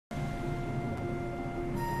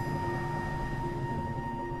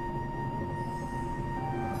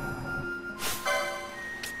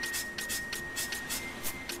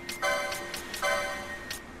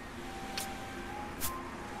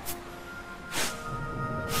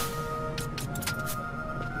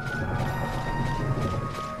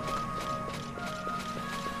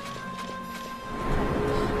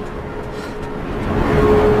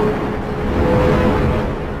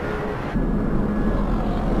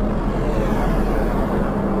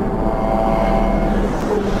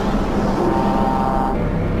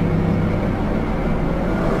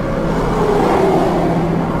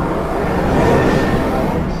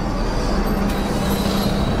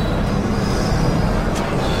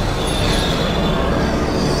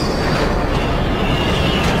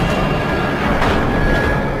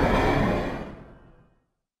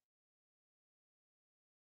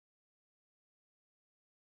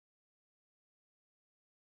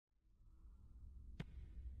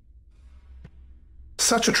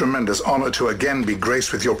Such a tremendous honor to again be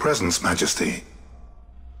graced with your presence, Majesty.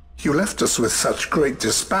 You left us with such great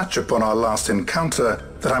dispatch upon our last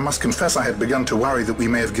encounter that I must confess I had begun to worry that we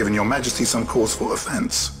may have given your Majesty some cause for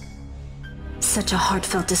offense. Such a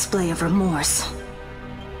heartfelt display of remorse.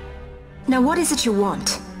 Now what is it you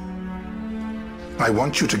want? I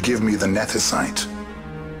want you to give me the Nethicite.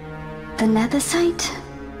 The Nethicite?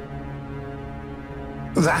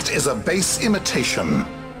 That is a base imitation.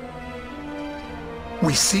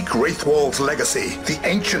 We seek Wraithwald's legacy, the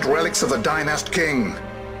ancient relics of the Dynast King.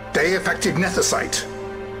 Deifacted Nethicite.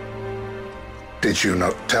 Did you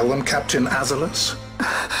not tell them, Captain Azalus?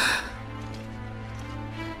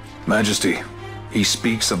 Majesty, he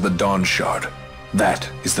speaks of the Dawn Shard. That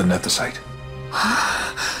is the Nethicite.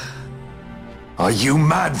 Are you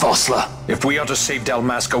mad, Vossler? If we are to save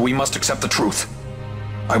Dalmasca, we must accept the truth.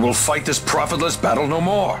 I will fight this profitless battle no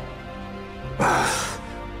more.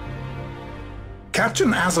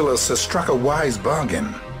 Captain Azalus has struck a wise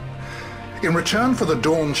bargain. In return for the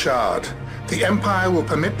Dawn Shard, the Empire will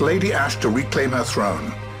permit Lady Ash to reclaim her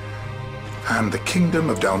throne, and the Kingdom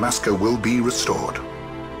of Dalmasca will be restored.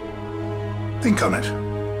 Think on it.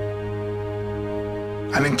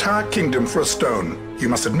 An entire kingdom for a stone, you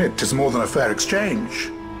must admit, is more than a fair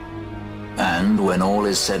exchange. And when all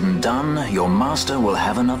is said and done, your master will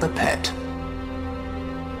have another pet.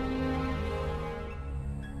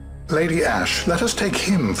 Lady Ash, let us take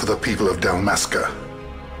him for the people of Dalmasca.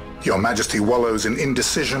 Your Majesty wallows in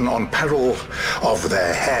indecision on peril of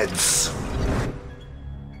their heads.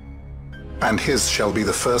 And his shall be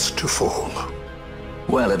the first to fall.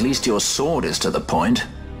 Well, at least your sword is to the point.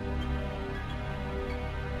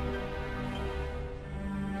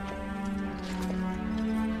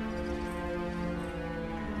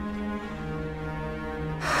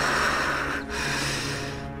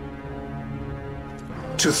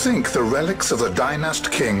 To think the relics of the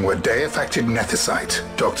Dynast King were Deifacted Nethicite,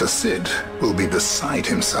 Dr. Sid will be beside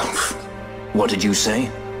himself. What did you say?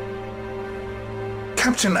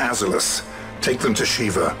 Captain Azalus, take them to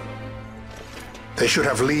Shiva. They should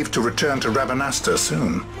have leave to return to Rabanastre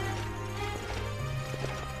soon.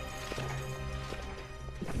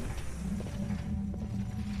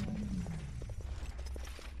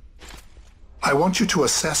 I want you to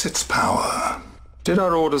assess its power. Did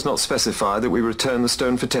our orders not specify that we return the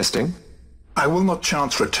stone for testing? I will not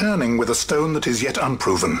chance returning with a stone that is yet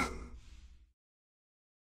unproven.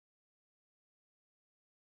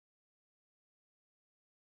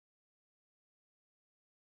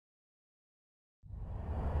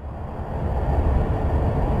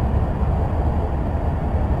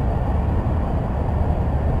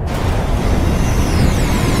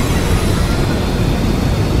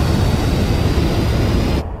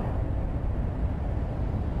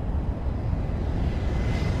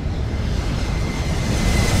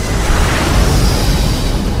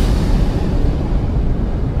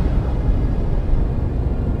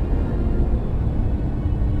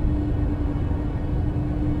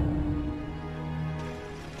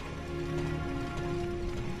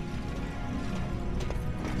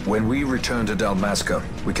 When we return to Dalmasca,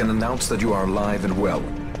 we can announce that you are alive and well.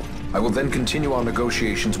 I will then continue our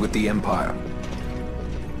negotiations with the Empire.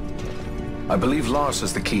 I believe Lars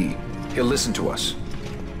has the key. He'll listen to us.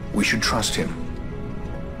 We should trust him.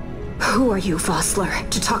 Who are you, Vossler,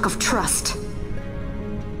 to talk of trust?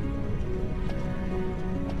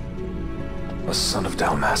 A son of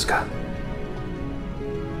Dalmasca.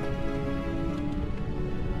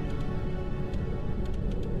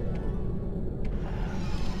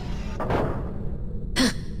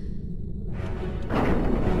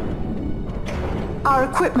 Our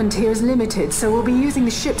equipment here is limited, so we'll be using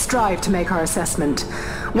the ship's drive to make our assessment.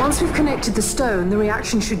 Once we've connected the stone, the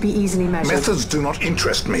reaction should be easily measured. Methods do not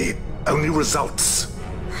interest me, only results.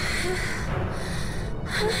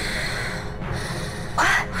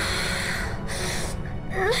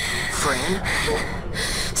 Fran?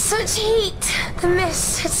 Such heat! The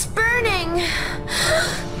mist, it's burning!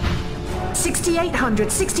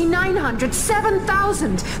 6,800, 6,900,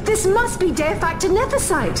 7,000! This must be Deifacted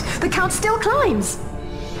Nethicite! The count still climbs!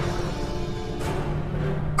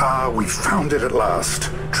 Ah, we found it at last.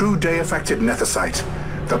 True Deifacted Nethicite.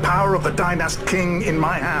 The power of the Dynast King in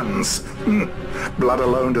my hands. Blood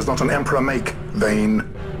alone does not an emperor make, vain.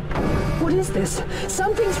 What is this?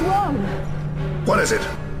 Something's wrong! What is it?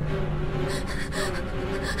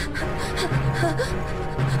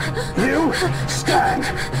 You stand!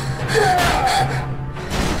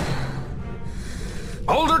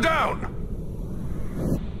 Hold her down!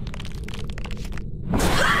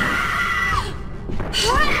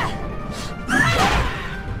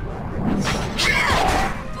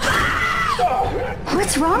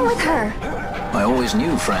 What's wrong with her? I always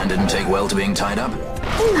knew Fran didn't take well to being tied up.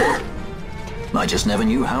 I just never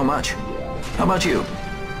knew how much. How about you?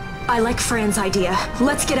 I like Fran's idea.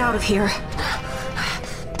 Let's get out of here.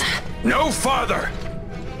 No farther!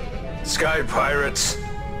 Sky Pirates,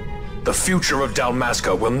 the future of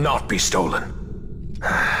Dalmasca will not be stolen.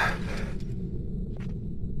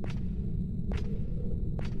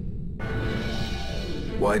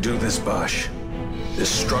 Why do this, Bash? This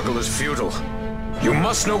struggle is futile. You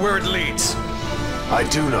must know where it leads. I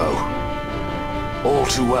do know. All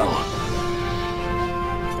too well.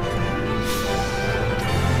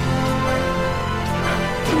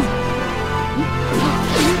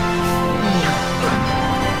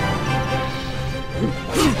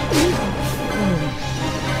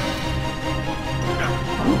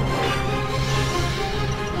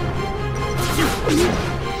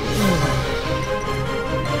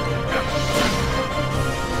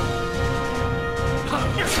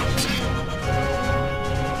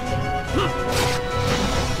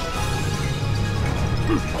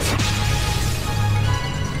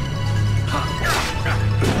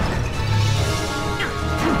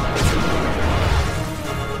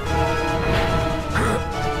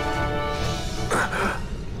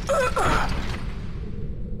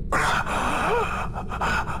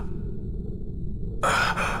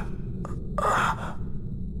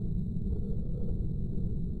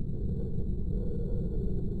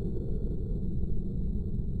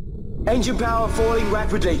 Engine power falling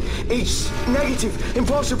rapidly. It's negative.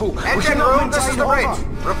 Impossible. Engine room, this is the bridge.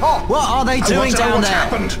 Report. What are they doing down there?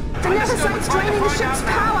 Happened? The Nethicite's draining the ship's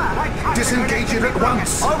power! Disengage it at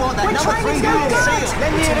once. I want that We're number trying 3 to go unit get seal. it.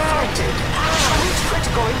 Let me in out. It's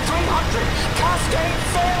critical in 300. Cascade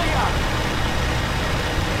failure.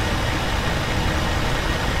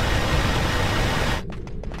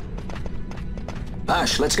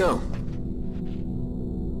 Ash, let's go.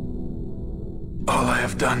 All I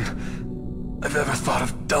have done, I've ever thought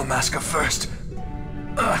of Dalmasca first.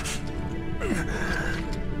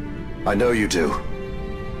 I know you do.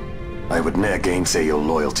 I would ne'er gainsay your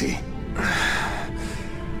loyalty.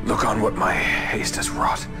 Look on what my haste has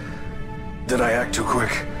wrought. Did I act too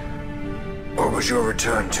quick? Or was your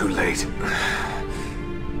return too late?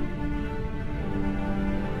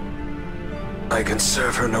 I can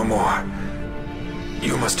serve her no more.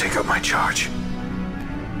 You must take up my charge.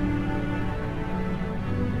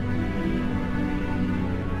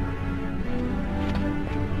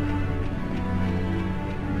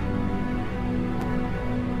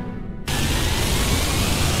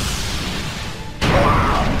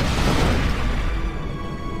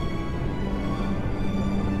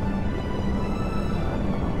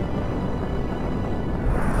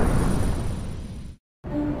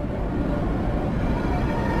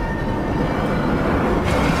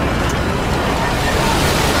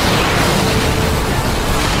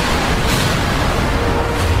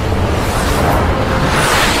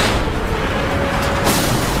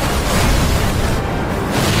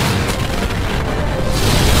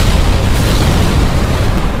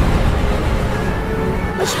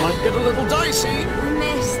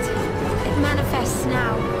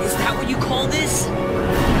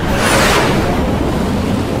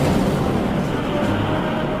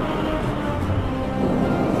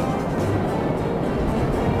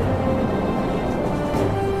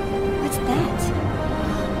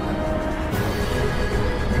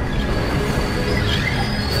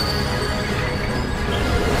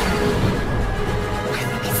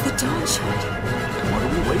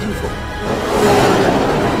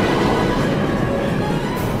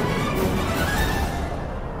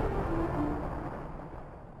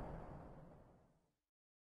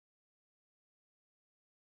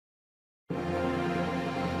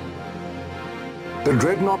 The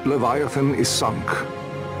dreadnought Leviathan is sunk.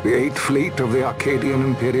 The 8th fleet of the Arcadian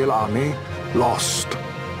Imperial Army lost.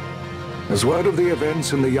 As word of the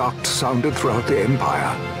events in the yacht sounded throughout the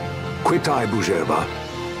Empire, quit I Buzherba,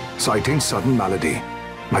 citing sudden malady.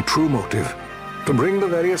 My true motive, to bring the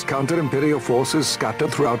various counter-imperial forces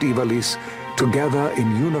scattered throughout Ivalice together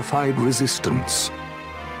in unified resistance.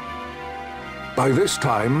 By this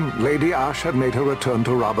time, Lady Ash had made her return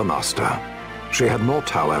to Rabanastre. She had not,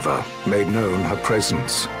 however, made known her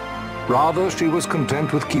presence. Rather, she was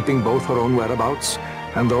content with keeping both her own whereabouts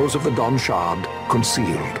and those of the Don Shard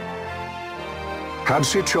concealed. Had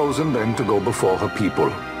she chosen then to go before her people,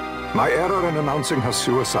 my error in announcing her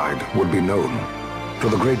suicide would be known, to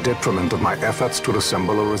the great detriment of my efforts to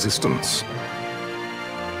assemble a resistance.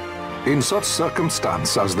 In such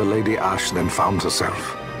circumstance as the Lady Ash then found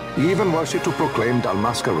herself, even were she to proclaim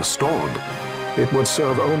Dalmasca restored, it would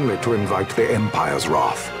serve only to invite the Empire's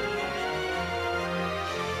wrath.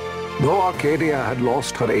 Though Arcadia had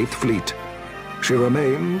lost her 8th fleet, she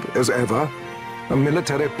remained, as ever, a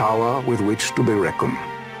military power with which to be reckoned.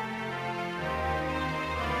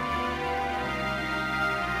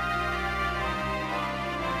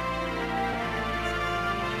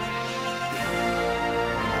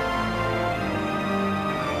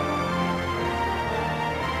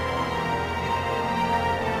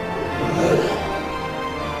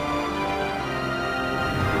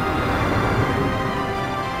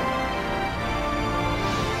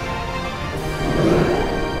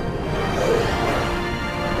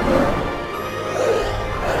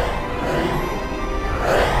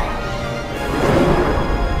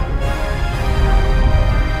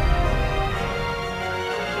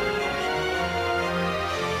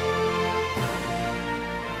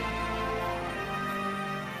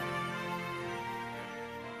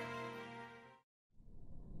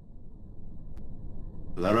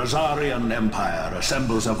 The Rosarian Empire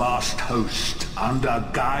assembles a vast host under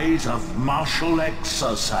guise of martial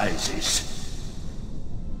exercises.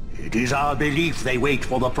 It is our belief they wait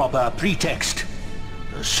for the proper pretext,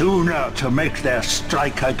 the sooner to make their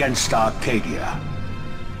strike against Arcadia.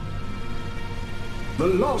 The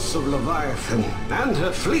loss of Leviathan and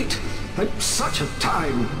her fleet at such a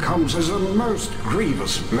time comes as a most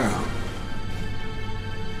grievous blow.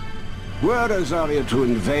 Were Rosaria to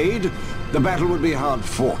invade, the battle would be hard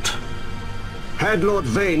fought. Had Lord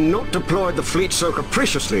Vayne not deployed the fleet so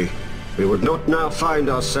capriciously, we would not now find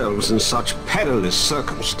ourselves in such perilous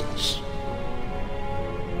circumstance.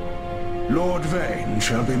 Lord Vayne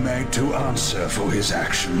shall be made to answer for his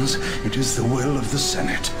actions. It is the will of the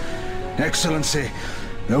Senate. Excellency,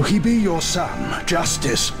 though he be your son,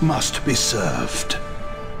 justice must be served.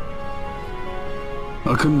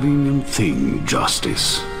 A convenient thing,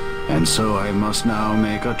 justice. And so I must now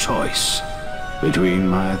make a choice between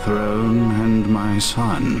my throne and my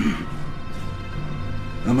son.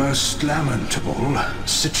 A most lamentable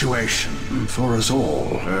situation for us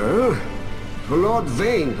all. Oh? For Lord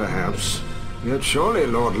Vayne, perhaps. Yet surely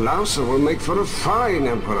Lord Lauser will make for a fine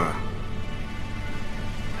emperor.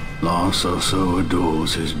 Lauser so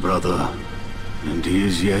adores his brother, and he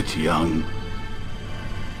is yet young.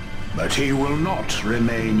 But he will not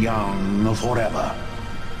remain young forever.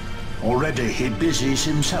 Already he busies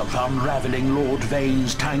himself unraveling Lord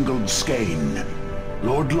Vayne's tangled skein.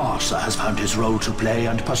 Lord Lauser has found his role to play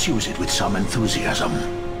and pursues it with some enthusiasm.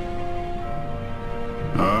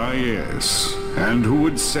 Ah, yes. And who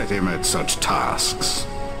would set him at such tasks?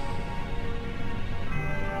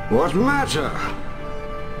 What matter?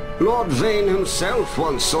 Lord Vayne himself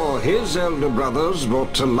once saw his elder brothers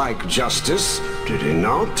brought to like justice, did he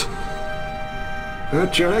not?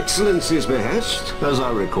 At your Excellency's behest, as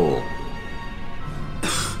I recall.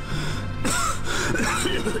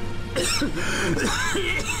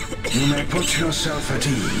 You may put yourself at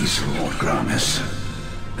ease, Lord Gramis.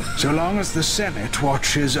 So long as the Senate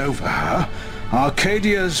watches over her,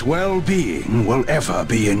 Arcadia's well-being will ever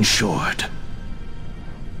be ensured.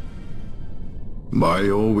 By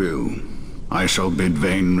your will, I shall bid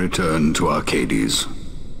Vayne return to Arcades.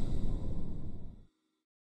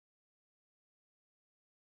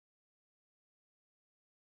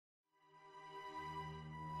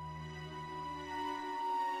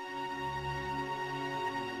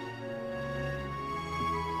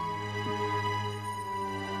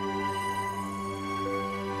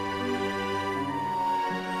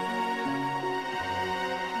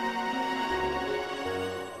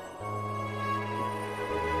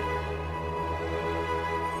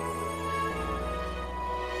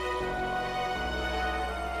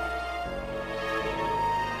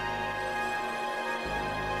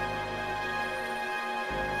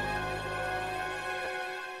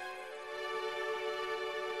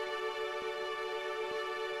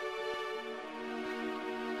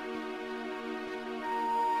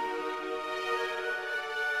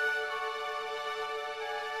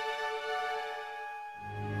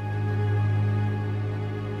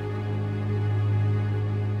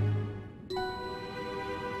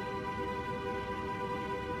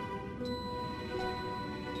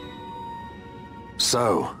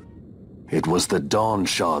 So, it was the Dawn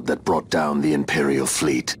Shard that brought down the Imperial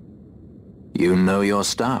fleet. You know your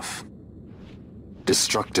stuff.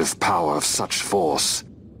 Destructive power of such force.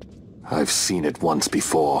 I've seen it once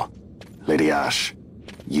before. Lady Ash,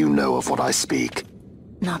 you know of what I speak.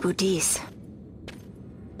 Nabudis.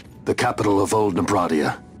 The capital of Old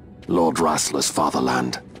Nebradia, Lord Rassler's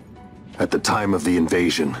fatherland. At the time of the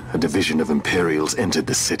invasion, a division of Imperials entered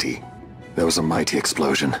the city. There was a mighty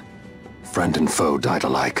explosion. Friend and foe died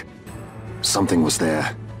alike. Something was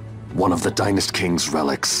there. One of the Dynast King's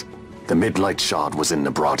relics. The Midlight Shard was in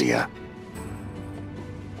Nebradia.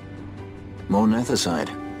 More Nethicite.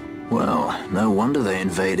 Well, no wonder they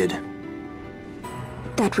invaded.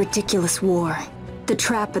 That ridiculous war. The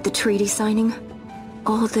trap at the treaty signing.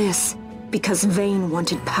 All this because Vayne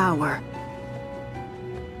wanted power.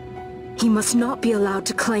 He must not be allowed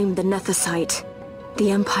to claim the Nethicite.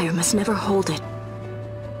 The Empire must never hold it.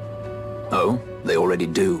 Oh, they already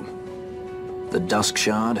do. The Dusk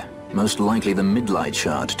Shard, most likely the Midlight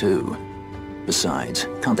Shard too. Besides,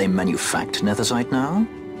 can't they manufact Nethicite now?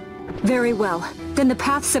 Very well. Then the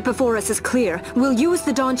path set before us is clear. We'll use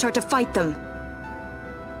the Dawn Shard to fight them.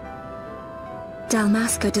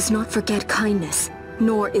 Dalmasca does not forget kindness,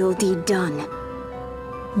 nor ill deed done.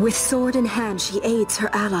 With sword in hand, she aids her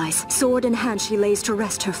allies. Sword in hand, she lays to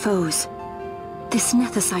rest her foes. This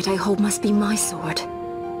Nethicite I hold must be my sword.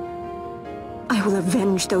 I will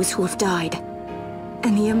avenge those who have died.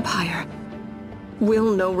 And the Empire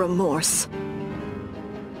will know remorse.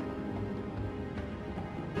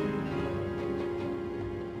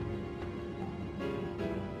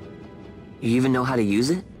 You even know how to use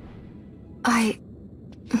it?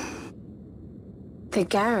 The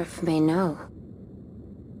Garif may know.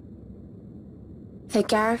 The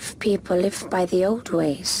Garif people live by the old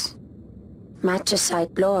ways.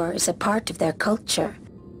 Magicite lore is a part of their culture.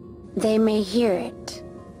 They may hear it.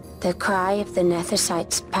 The cry of the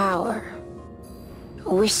Nethicite's power.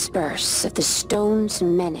 Whispers of the stone's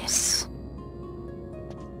menace.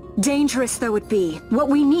 Dangerous though it be, what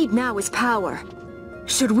we need now is power.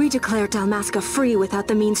 Should we declare Dalmasca free without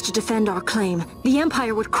the means to defend our claim, the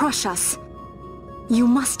Empire would crush us. You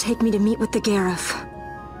must take me to meet with the Garif.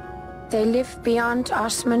 They live beyond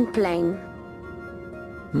Osman Plain.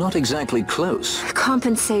 Not exactly close.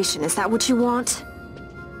 Compensation, is that what you want?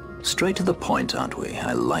 Straight to the point, aren't we?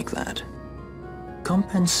 I like that.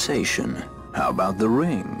 Compensation. How about the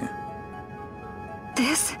ring?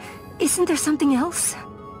 This? Isn't there something else?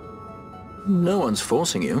 No one's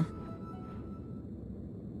forcing you.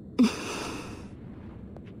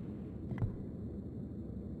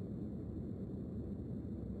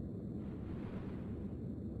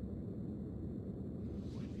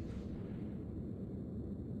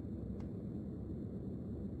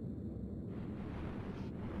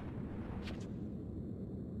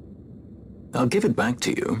 I'll give it back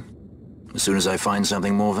to you, as soon as I find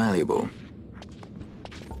something more valuable.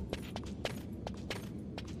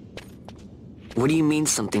 What do you mean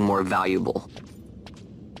something more valuable?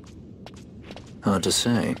 Hard to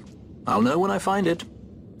say. I'll know when I find it.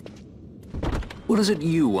 What is it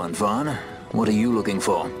you want, Vaughn? What are you looking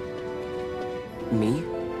for? Me?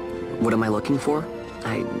 What am I looking for?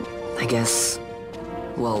 I guess...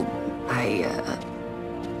 Well,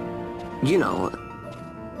 you know...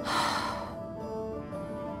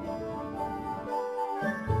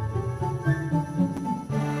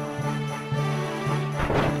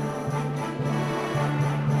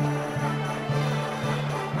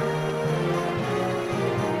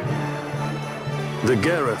 The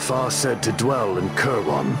Garif are said to dwell in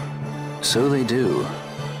Kirwan. So they do.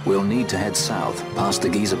 We'll need to head south, past the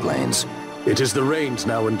Giza Plains. It is the rains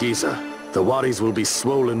now in Giza. The wadis will be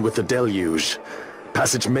swollen with the deluge.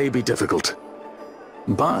 Passage may be difficult.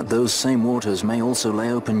 But those same waters may also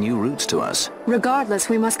lay open new routes to us. Regardless,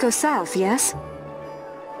 we must go south, yes?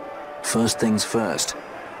 First things first.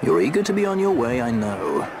 You're eager to be on your way, I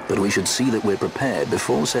know. But we should see that we're prepared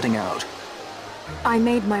before setting out. I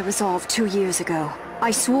made my resolve 2 years ago.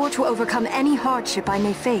 I swore to overcome any hardship I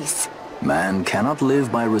may face. Man cannot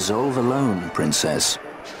live by resolve alone, Princess.